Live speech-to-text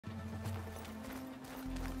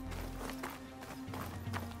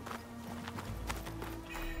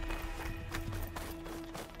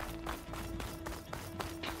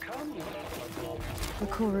The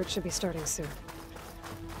cool route should be starting soon.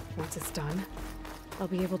 Once it's done, I'll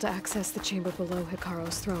be able to access the chamber below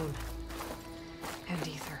Hikaru's throne. And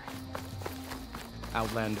Ether.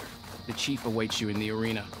 Outlander, the chief awaits you in the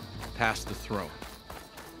arena, past the throne.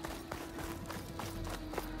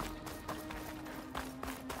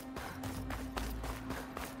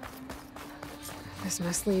 This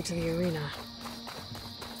must lead to the arena.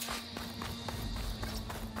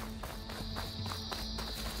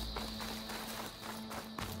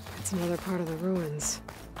 It's another part of the ruins,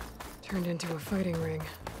 turned into a fighting ring.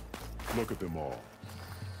 Look at them all.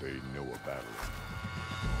 They know a battle.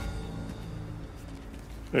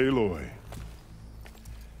 Aloy.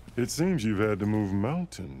 It seems you've had to move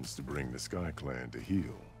mountains to bring the Sky Clan to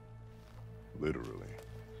heal. Literally.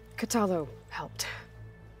 Katalo helped.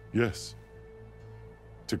 Yes.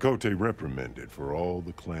 Tekote reprimanded for all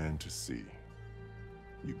the clan to see.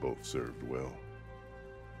 You both served well.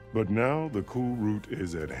 But now the cool route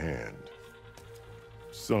is at hand.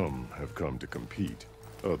 Some have come to compete,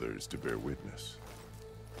 others to bear witness.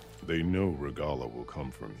 They know Regalla will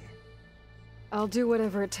come from you. I'll do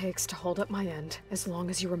whatever it takes to hold up my end, as long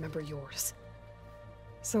as you remember yours.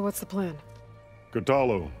 So what's the plan?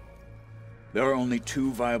 Katalo. There are only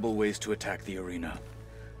two viable ways to attack the arena.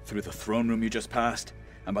 Through the throne room you just passed,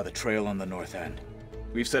 and by the trail on the north end.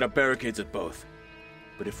 We've set up barricades at both.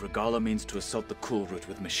 But if Regalla means to assault the cool route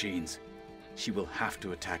with machines, she will have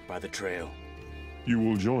to attack by the trail. You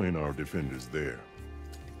will join our defenders there.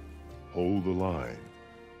 Hold the line,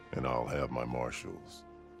 and I'll have my marshals.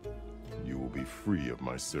 You will be free of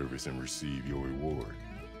my service and receive your reward.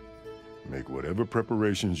 Make whatever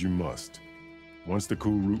preparations you must. Once the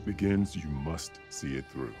cool route begins, you must see it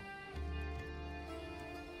through.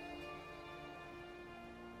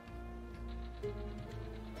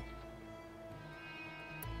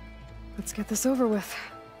 Let's get this over with.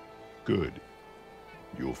 Good.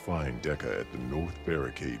 You'll find Dekka at the north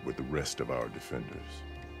barricade with the rest of our defenders.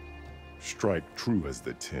 Strike true as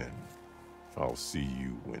the 10. I'll see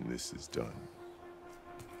you when this is done.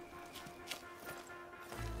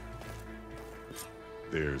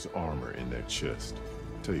 There's armor in that chest.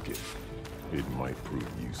 Take it. It might prove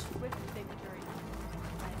useful.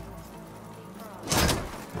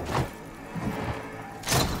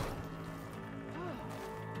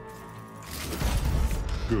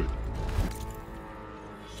 Good.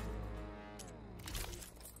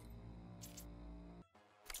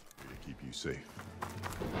 To keep you safe.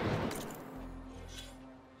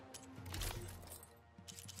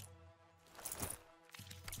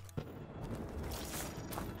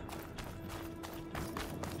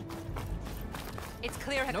 It's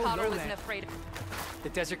clear Hikaru isn't afraid of... The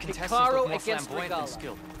desert contestants Hikaru look more against flamboyant Regalla. than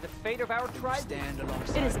skilled. The fate of our tribe. Stand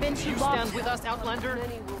alongside. It has been too you long. stand with us, Outlander?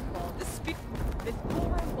 This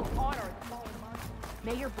forum will honor its fallen monarch.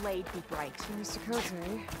 May your blade be bright. Mr. Kote.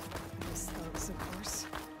 His thugs, of course.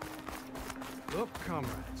 Look,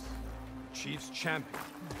 comrades. Chief's champion,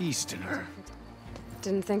 Easterner.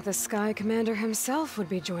 Didn't think the Sky Commander himself would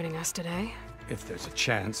be joining us today. If there's a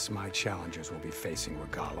chance my challengers will be facing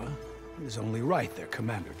Regalla, it is only right their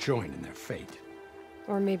commander join in their fate.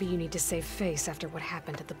 Or maybe you need to save face after what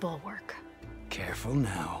happened at the Bulwark. Careful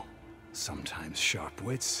now. Sometimes sharp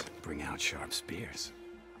wits bring out sharp spears.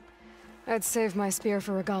 I'd save my spear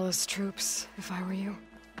for Regalla's troops, if I were you.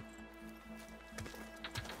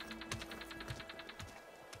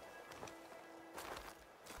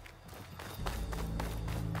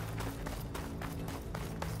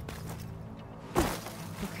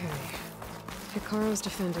 Okay. Hikaru's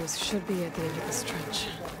defenders should be at the end of this trench.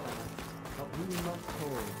 But we must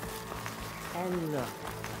hold. And look,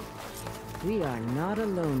 we are not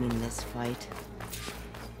alone in this fight.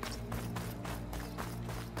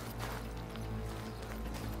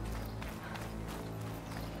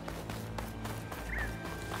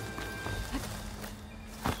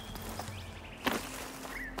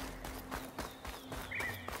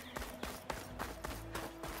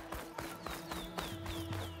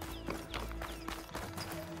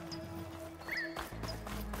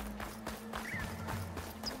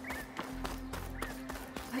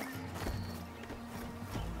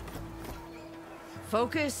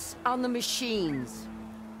 Focus on the machines.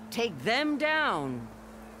 Take them down,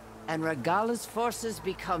 and Regalla's forces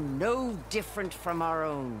become no different from our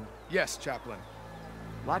own. Yes, Chaplain.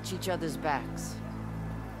 Watch each other's backs.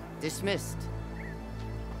 Dismissed.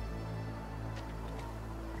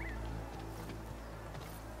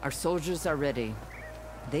 Our soldiers are ready.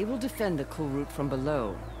 They will defend the cool route from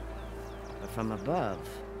below. But from above...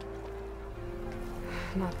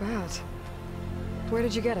 Not bad. Where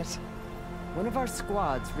did you get it? One of our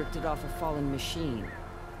squads ripped it off a fallen machine.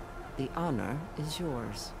 The honor is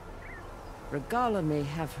yours. Regala may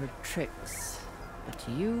have her tricks, but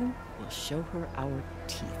you will show her our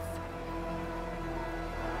teeth.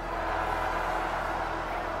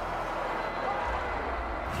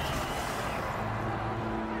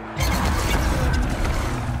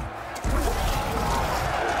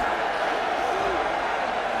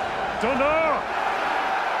 Dana!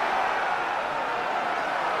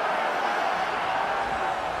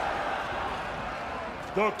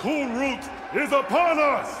 The Khul Root is upon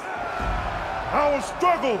us! Our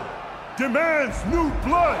struggle demands new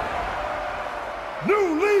blood!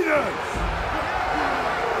 New leaders!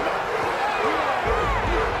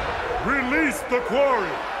 Release the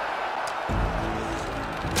quarry!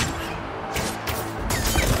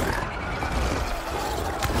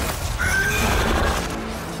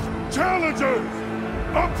 Challengers,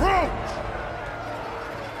 approach!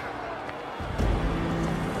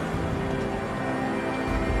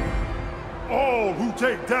 All who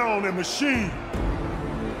take down a machine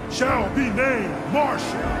shall be named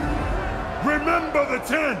Marshal. Remember the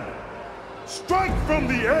 10. Strike from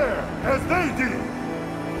the air as they did,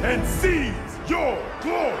 and seize your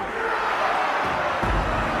glory.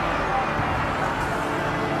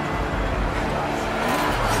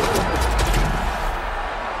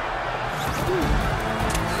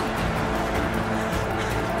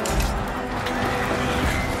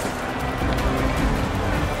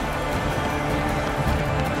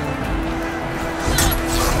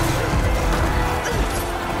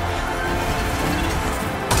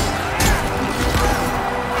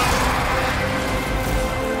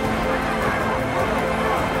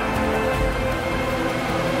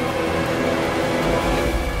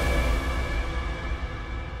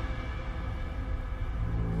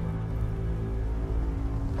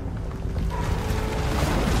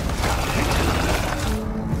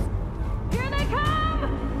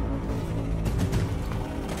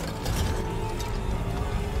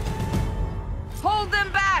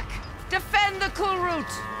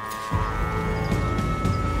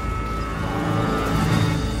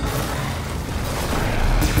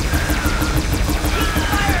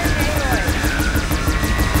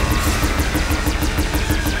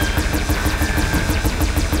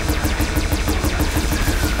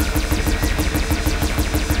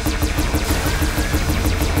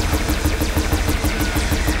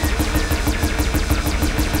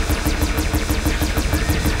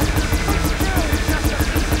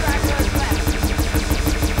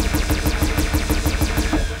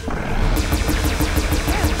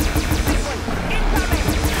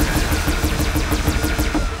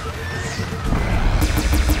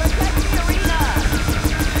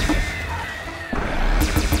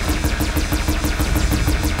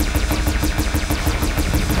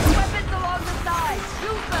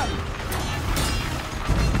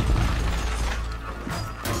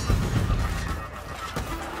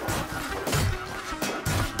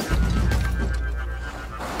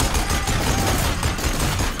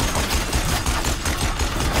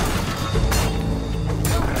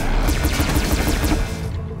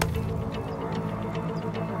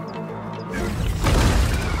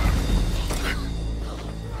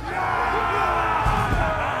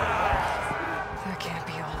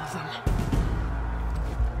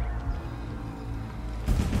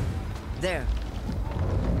 There.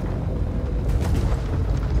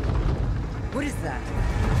 What is that?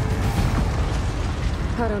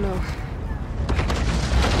 I don't know.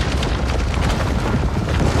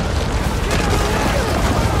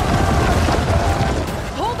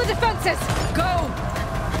 Hold the defenses! Go!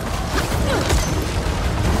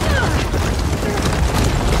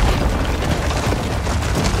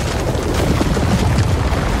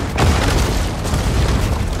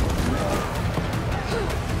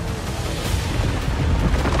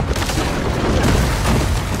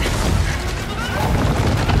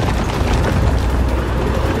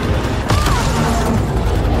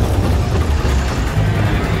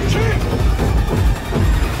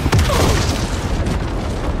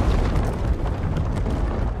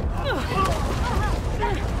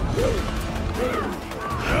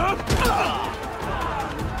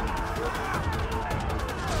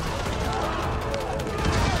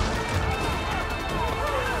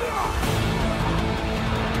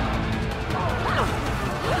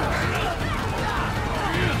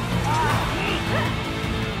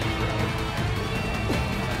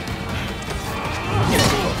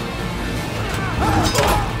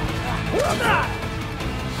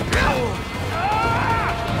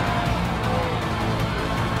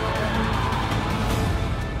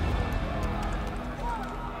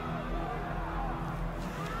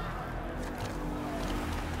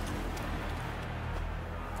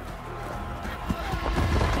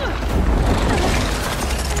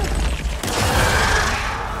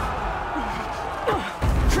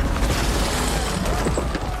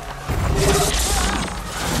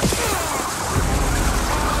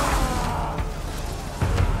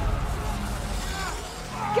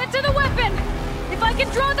 I can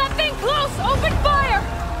draw that thing close! Open fire!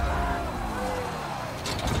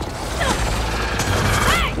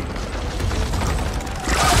 Hey!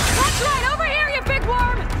 That's right! Over here, you big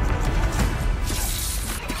worm!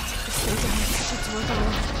 Stay down and catch up to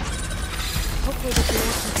Regala. Hopefully the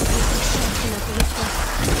reactor can take some shots in that ballista.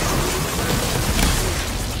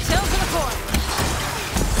 Shells in the core!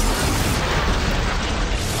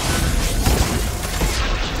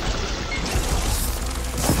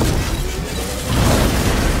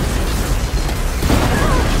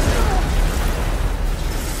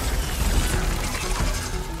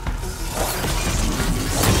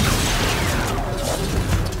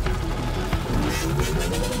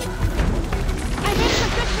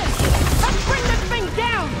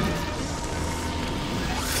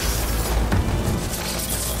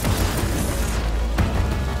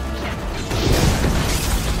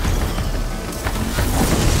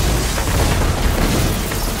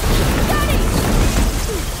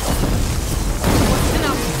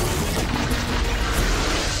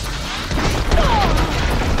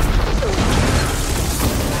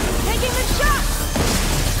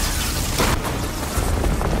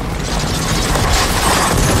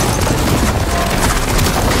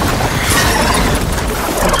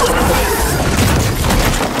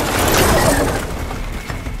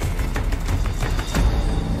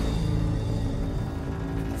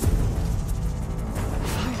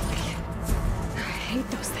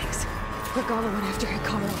 Regala went after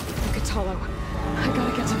Hikaru. Katalo. I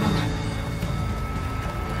gotta get to them.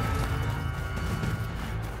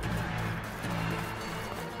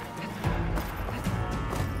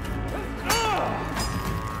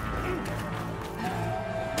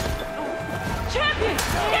 Champion!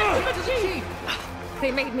 Get to the chief!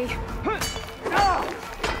 They made me.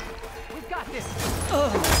 We've got this.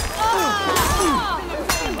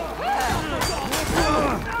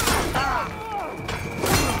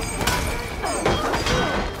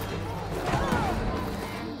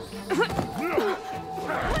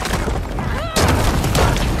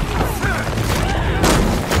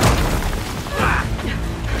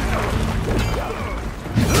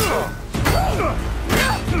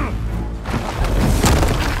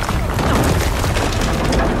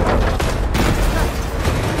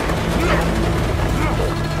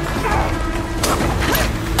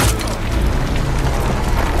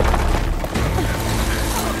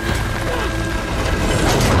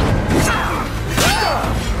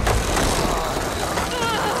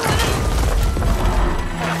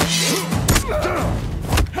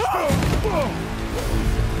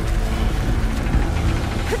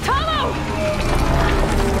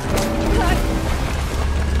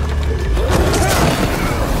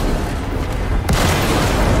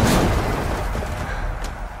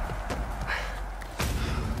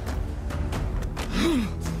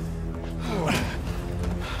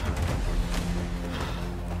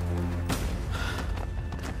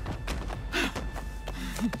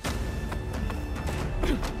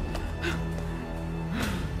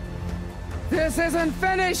 This isn't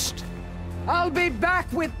finished! I'll be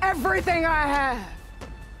back with everything I have!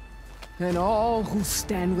 And all who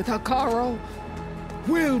stand with Hikaru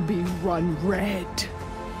will be run red.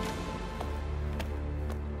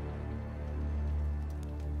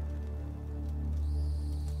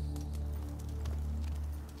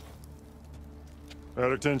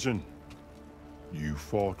 At attention. You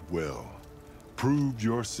fought well. Proved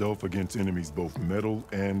yourself against enemies both metal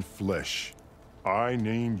and flesh. I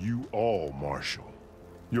name you all Marshal.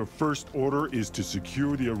 Your first order is to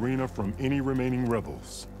secure the arena from any remaining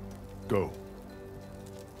rebels. Go.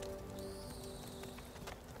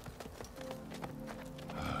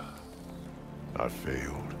 I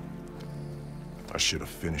failed. I should have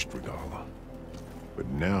finished Regala. But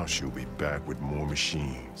now she'll be back with more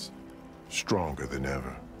machines. Stronger than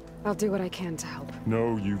ever. I'll do what I can to help.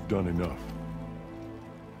 No, you've done enough.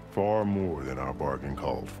 Far more than our bargain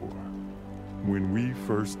called for. When we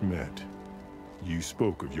first met, you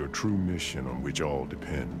spoke of your true mission on which all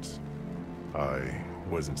depends. I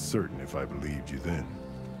wasn't certain if I believed you then.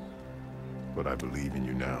 But I believe in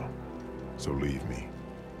you now. So leave me.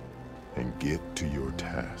 And get to your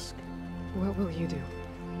task. What will you do?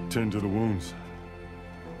 Tend to the wounds.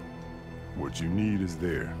 What you need is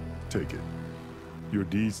there. Take it. Your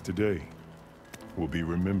deeds today will be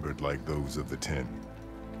remembered like those of the 10.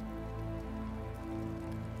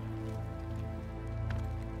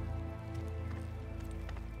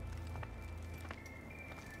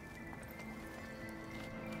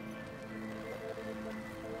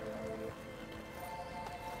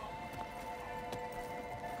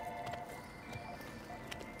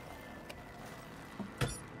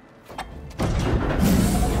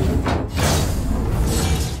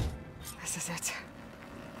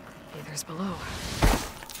 Ether's below.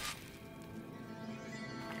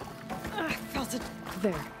 I felt it.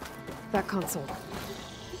 There. That console.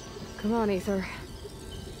 Come on, Ether.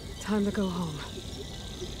 Time to go home.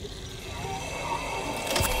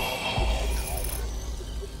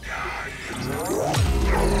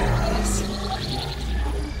 Yes.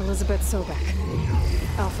 Elizabeth Sobek.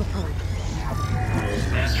 Alpha Prime.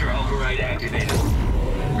 Master override activated.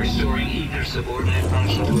 Restoring ether subordinate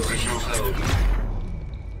function to original code.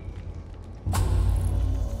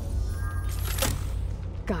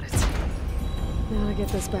 Got it. Now to get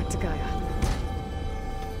this back to Gaia.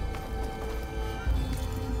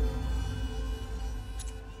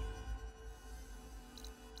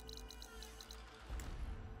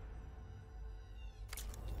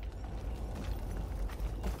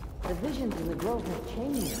 The visions in the grove have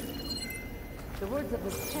changed. The words of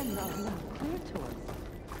the Ten are now clear to us.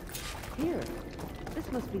 Here,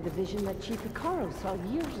 this must be the vision that Chief Hikaru saw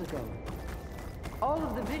years ago. All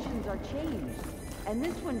of the visions are changed, and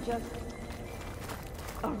this one just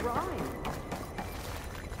arrived.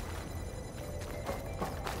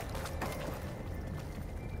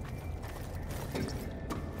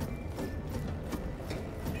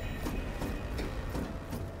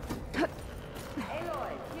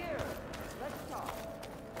 Aloy, here, let's talk.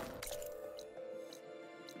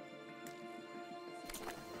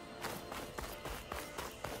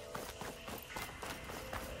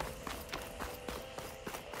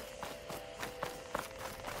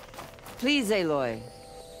 Please, Aloy.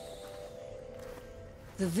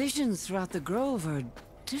 The visions throughout the grove are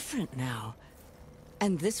different now.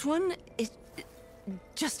 And this one, it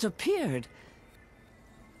just appeared.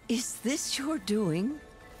 Is this your doing?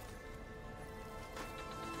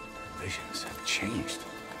 Visions have changed.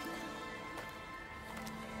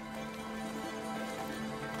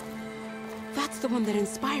 That's the one that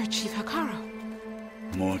inspired Chief Hikaru.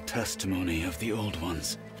 More testimony of the old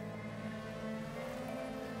ones.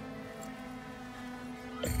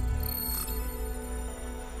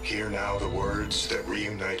 Hear now the words that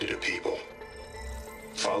reunited a people.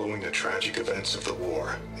 Following the tragic events of the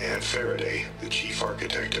war, Anne Faraday, the chief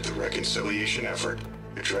architect of the reconciliation effort,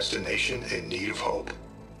 addressed a nation in need of hope.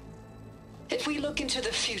 If we look into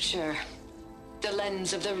the future, the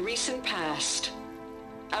lens of the recent past,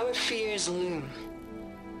 our fears loom.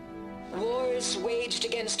 Wars waged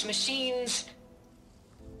against machines,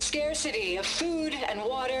 scarcity of food and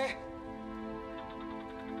water,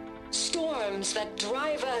 storms that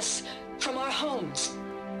drive us from our homes.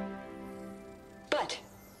 But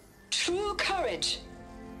true courage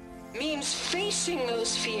means facing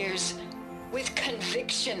those fears with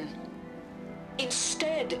conviction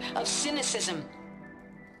instead of cynicism.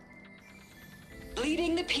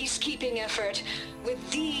 Leading the peacekeeping effort with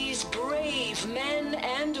these brave men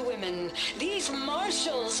and women, these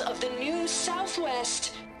marshals of the new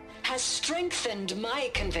Southwest, has strengthened my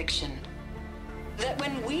conviction that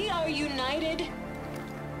when we are united,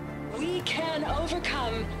 we can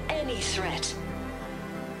overcome any threat.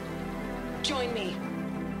 Join me.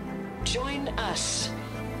 Join us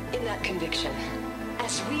in that conviction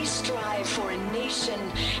as we strive for a nation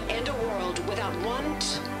and a world without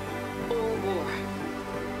want or war.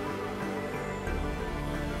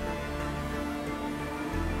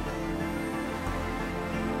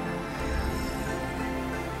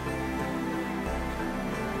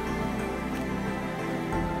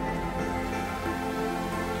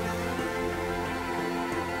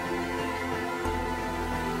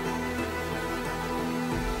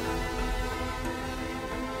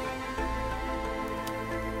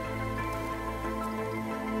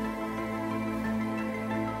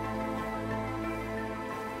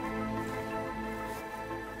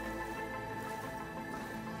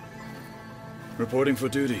 Reporting for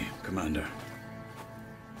duty, Commander.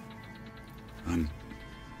 I'm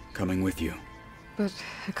coming with you. But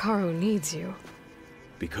Hikaru needs you.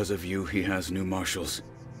 Because of you, he has new marshals.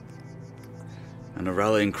 And a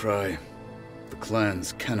rallying cry the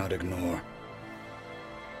clans cannot ignore.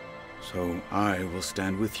 So I will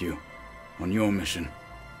stand with you on your mission.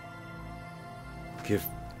 Give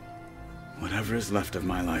whatever is left of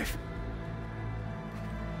my life.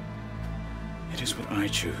 It is what I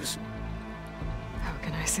choose. How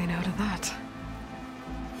can I say no to that?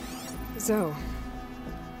 Zoe,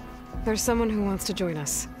 there's someone who wants to join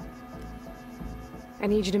us. I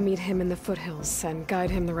need you to meet him in the foothills and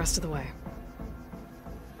guide him the rest of the way.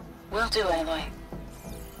 Will do, Aloy.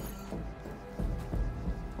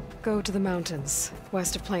 Go to the mountains,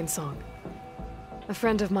 west of Plainsong. A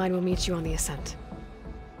friend of mine will meet you on the ascent.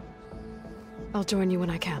 I'll join you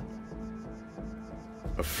when I can.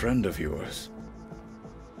 A friend of yours?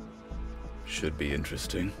 Should be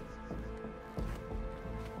interesting.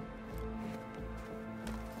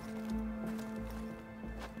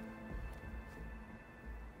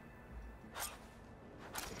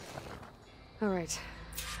 Right.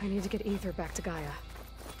 I need to get Ether back to Gaia.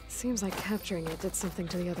 Seems like capturing it did something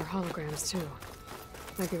to the other holograms, too.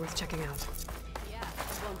 Might be worth checking out. Yeah,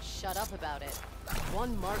 he won't shut up about it.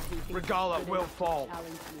 One mark he thinks Regala will fall.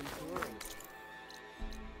 challenge the endurance.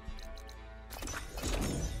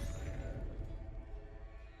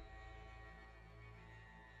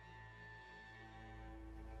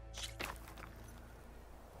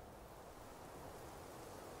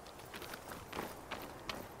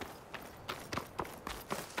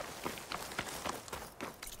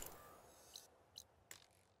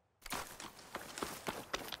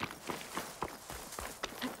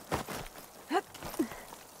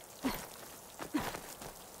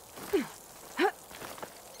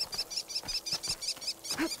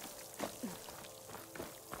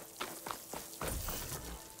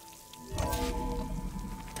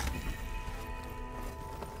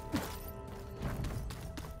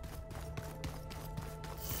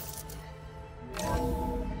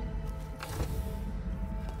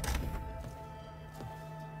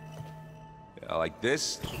 Like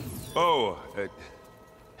this? Oh,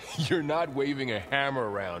 You're not waving a hammer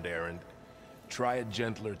around, Aaron. Try a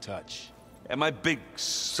gentler touch. and my big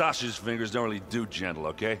sausage fingers don't really do gentle,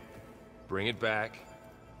 okay? Bring it back.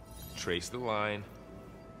 Trace the line.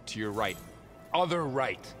 To your right. Other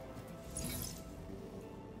right.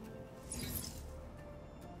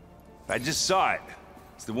 I just saw it.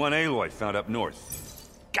 It's the one Aloy found up north.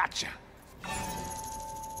 Gotcha!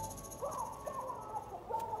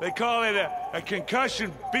 They call it a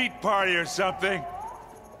concussion beat party or something.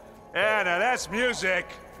 Yeah, now that's music.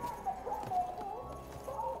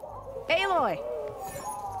 Aloy!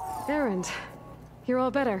 Aaron, you're all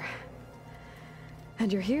better.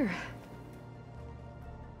 And you're here.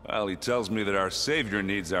 Well, he tells me that our savior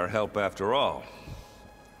needs our help after all.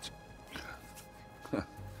 And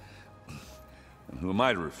who am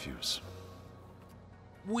I to refuse?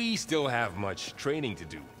 We still have much training to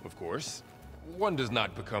do, of course. One does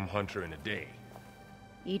not become hunter in a day.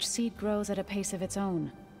 Each seed grows at a pace of its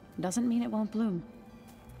own. Doesn't mean it won't bloom.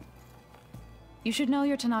 You should know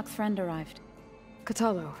your Tanakh friend arrived.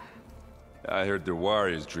 Katalo. I heard their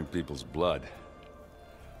warriors drink people's blood.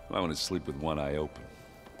 I want to sleep with one eye open.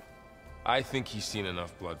 I think he's seen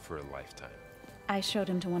enough blood for a lifetime. I showed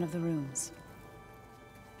him to one of the rooms.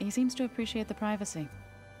 He seems to appreciate the privacy.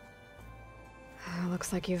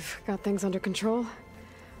 Looks like you've got things under control.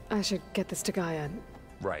 I should get this to Gaia.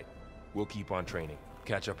 Right. We'll keep on training.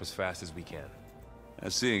 Catch up as fast as we can. I'm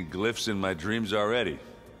seeing glyphs in my dreams already.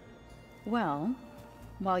 Well,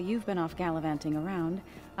 while you've been off gallivanting around,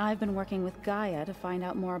 I've been working with Gaia to find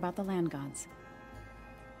out more about the land gods.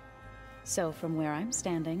 So from where I'm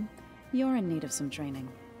standing, you're in need of some training.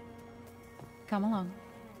 Come along.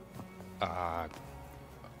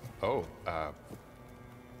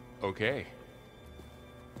 Okay.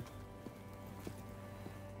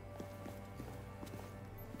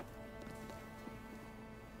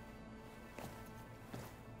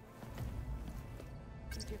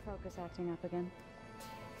 Is your focus acting up again?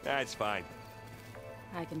 That's fine.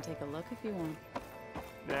 I can take a look if you want.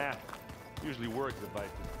 Nah, usually works if I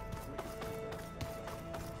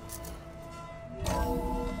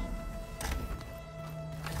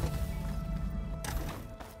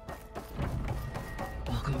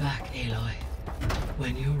Welcome back, Aloy.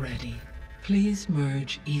 When you're ready, please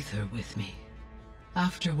merge Ether with me.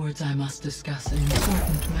 Afterwards, I must discuss an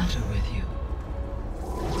important matter with you.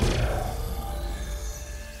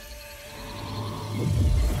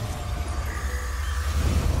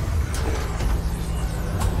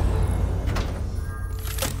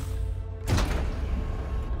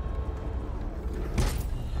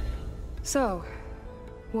 So,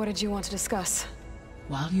 what did you want to discuss?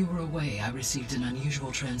 While you were away, I received an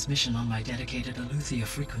unusual transmission on my dedicated Aletheia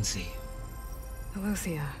frequency.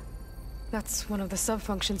 Aletheia. That's one of the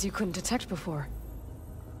sub-functions you couldn't detect before.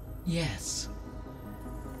 Yes.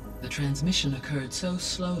 The transmission occurred so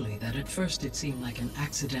slowly that at first it seemed like an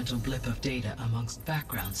accidental blip of data amongst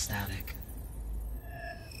background static.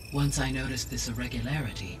 Once I noticed this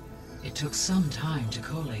irregularity, it took some time to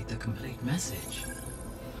collate the complete message.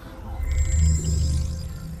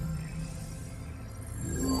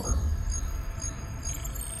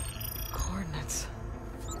 Coordinates.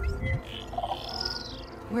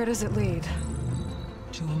 Where does it lead?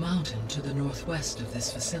 To a mountain to the northwest of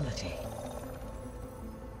this facility.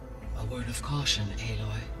 A word of caution,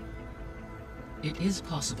 Aloy. It is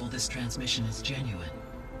possible this transmission is genuine.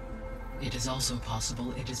 It is also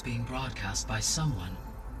possible it is being broadcast by someone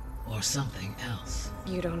or something else.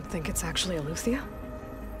 You don't think it's actually Aletheia?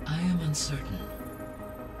 I am uncertain.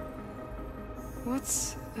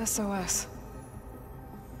 What's SOS?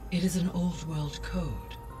 It is an old-world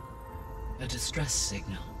code. A distress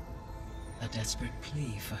signal. A desperate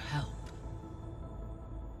plea for help.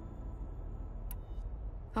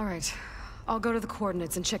 All right. I'll go to the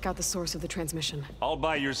coordinates and check out the source of the transmission. All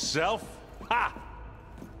by yourself? Ha!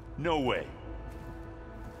 No way.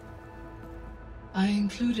 I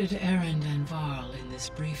included Erend and Varl in this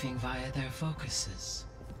briefing via their focuses.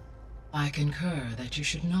 I concur that you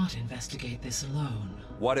should not investigate this alone.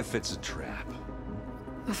 What if it's a trap?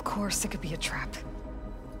 Of course it could be a trap.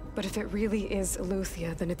 But if it really is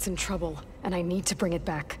Eleuthia, then it's in trouble, and I need to bring it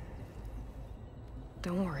back.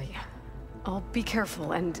 Don't worry. I'll be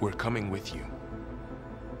careful and... We're coming with you.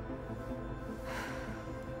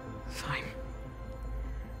 Fine.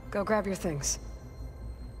 Go grab your things.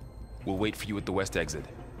 We'll wait for you at the west exit,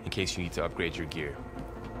 in case you need to upgrade your gear.